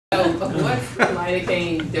So, what's the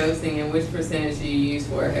lidocaine dosing and which percentage do you use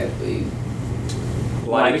for a head bleed?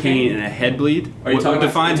 Lidocaine and a head bleed? Are you talking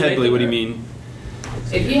define head bleed? What do you mean?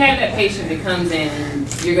 If you have that patient that comes in,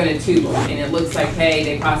 you're going to tube them, and it looks like, hey,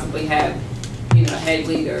 they possibly have, you know, a head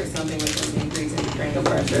bleed or something with an increase in cranial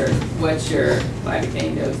pressure. What's your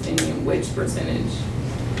lidocaine dosing and which percentage?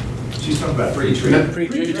 She's talking about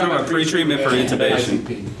pre-treatment. You're talking about pre-treatment for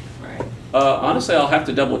intubation. Right. Honestly, I'll have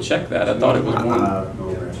to double check that. I thought it was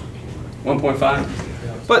 1.5.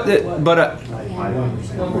 But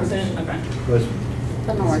 1%? Okay.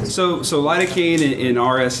 So lidocaine and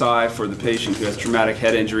RSI for the patient who has traumatic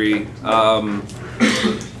head injury.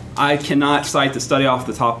 I cannot cite the study off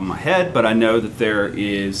the top of my head, but I know that there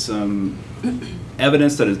is some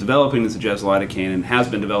evidence that is developing that suggests lidocaine, and has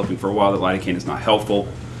been developing for a while, that lidocaine is not helpful.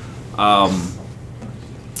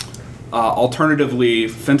 Alternatively,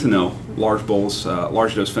 fentanyl, large dose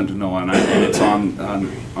fentanyl, and it's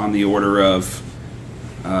on the order of,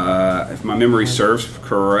 if my memory serves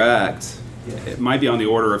correct, it might be on the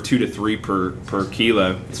order of 2 to 3 per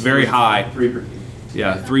kilo. It's very high. 3 per kilo.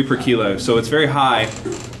 Yeah, 3 per kilo. So it's very high,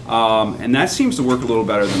 and that seems to work a little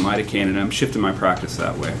better than lidocaine, and I'm shifting my practice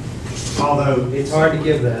that way. Although it's hard to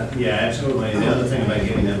give that. Yeah, absolutely. The other thing about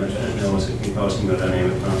giving that much fentanyl is it can cause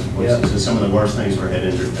hemodynamic consequences. Yep. And some of the worst things for head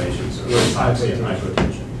injured patients are hypoxia and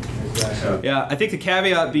hypotension. So, yeah, I think the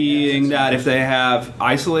caveat being that if they have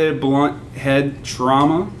isolated blunt head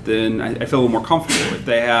trauma, then I feel a little more comfortable. If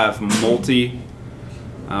they have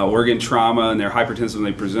multi-organ trauma and they're hypertensive when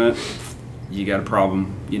they present, you got a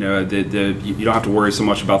problem. You know, you don't have to worry so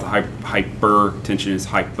much about the hypertension. It's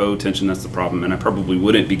hypotension that's the problem, and I probably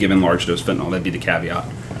wouldn't be given large dose fentanyl. That'd be the caveat.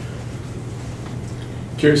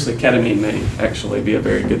 Curiously, ketamine may actually be a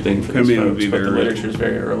very good thing for these folks, but the literature is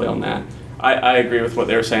very early on that. I agree with what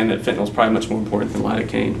they were saying, that fentanyl is probably much more important than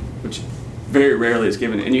lidocaine, which very rarely is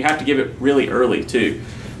given, and you have to give it really early too.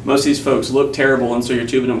 Most of these folks look terrible, and so you're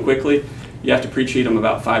tubing them quickly. You have to pre-treat them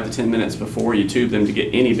about 5 to 10 minutes before you tube them to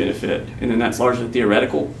get any benefit, and then that's largely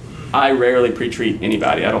theoretical. I rarely pre-treat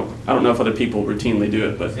anybody. I don't know if other people routinely do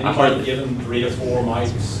it, but I hardly give them 3 to 4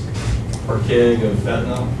 mics per kg of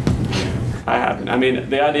fentanyl. I haven't. I mean,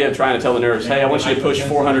 the idea of trying to tell the nurse, hey, I want you to push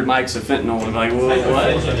 400 mics of fentanyl, and like, well,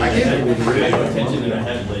 what? Hypotension and a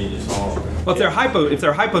head bleed is all. Well, if they're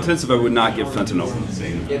hypotensive, I would not give fentanyl.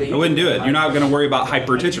 I wouldn't do it. You're not going to worry about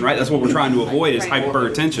hypertension, right? That's what we're trying to avoid, is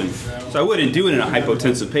hypertension. So I wouldn't do it in a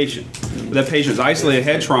hypotensive patient. If that patient's isolated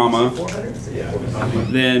head trauma,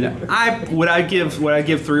 then would I give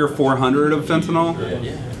 300 or 400 of fentanyl?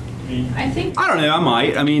 I don't know. I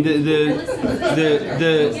might. I mean,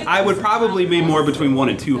 I would probably be more between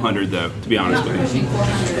 100 and 200, though. To be honest with you.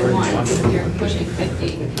 You're pushing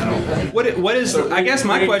 50. What is? I guess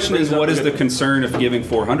my question is, what is the concern of giving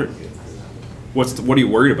 400? What are you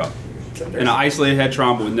worried about? In an isolated head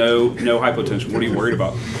trauma with no hypotension, what are you worried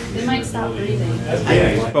about? They might stop breathing.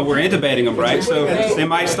 But we're intubating them, right? So they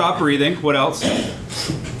might stop breathing. What else?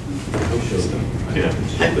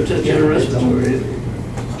 Hypotension and respiratory.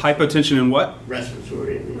 Hypotension and what?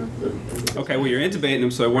 Respiratory. Okay, well, you're intubating them,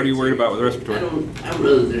 so what are you worried about with respiratory? I don't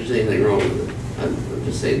know that there's anything wrong with it. I'm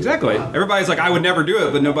just saying. Exactly. Everybody's like, I would never do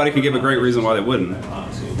it, but nobody can give a great reason why they wouldn't.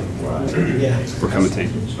 Yeah. We're coming to you.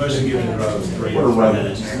 supposed to give the drugs 3 or 4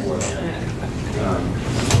 minutes before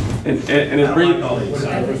And it's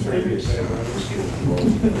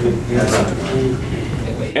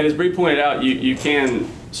And as Bree pointed out, you can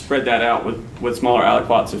spread that out with smaller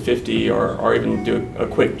aliquots of 50 or even do a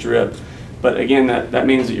quick drip. But again, that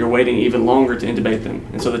means that you're waiting even longer to intubate them.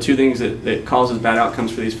 And so the two things that causes bad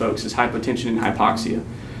outcomes for these folks is hypotension and hypoxia.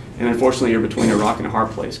 And unfortunately, you're between a rock and a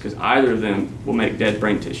hard place, because either of them will make dead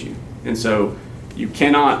brain tissue. And so you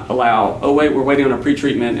cannot allow, oh wait, we're waiting on a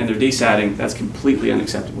pre-treatment and they're desatting. That's completely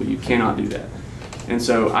unacceptable. You cannot do that. And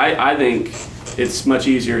so I think it's much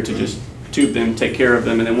easier to just tube them, take care of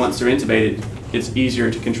them, and then once they're intubated, it's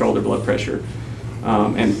easier to control their blood pressure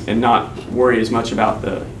and not worry as much about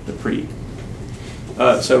the pre.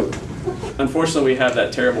 So unfortunately, we have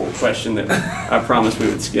that terrible question that I promised we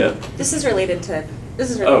would skip. This is related to.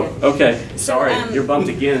 Oh, okay. Sorry, you're bumped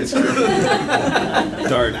again.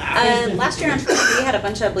 Darn. Last year on Trauma, we had a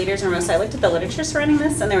bunch of bleeders in RSI. I looked at the literature surrounding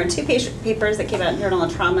this, and there were 2 papers that came out in Journal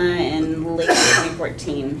of Trauma in late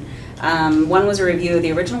 2014. One was a review of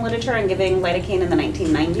the original literature on giving lidocaine in the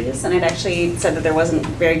 1990s, and it actually said that there wasn't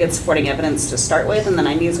very good supporting evidence to start with in the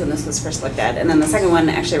 90s when this was first looked at. And then the second one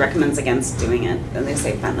actually recommends against doing it, and they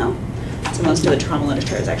say fentanyl. So most of the trauma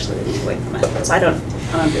literature is actually moving away from it. So I don't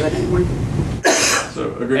do it anymore.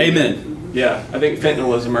 So agree. Amen. Yeah, I think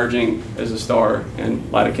fentanyl is emerging as a star, and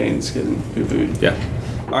lidocaine's getting poo-pooed. Yeah.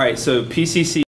 All right. So PCC.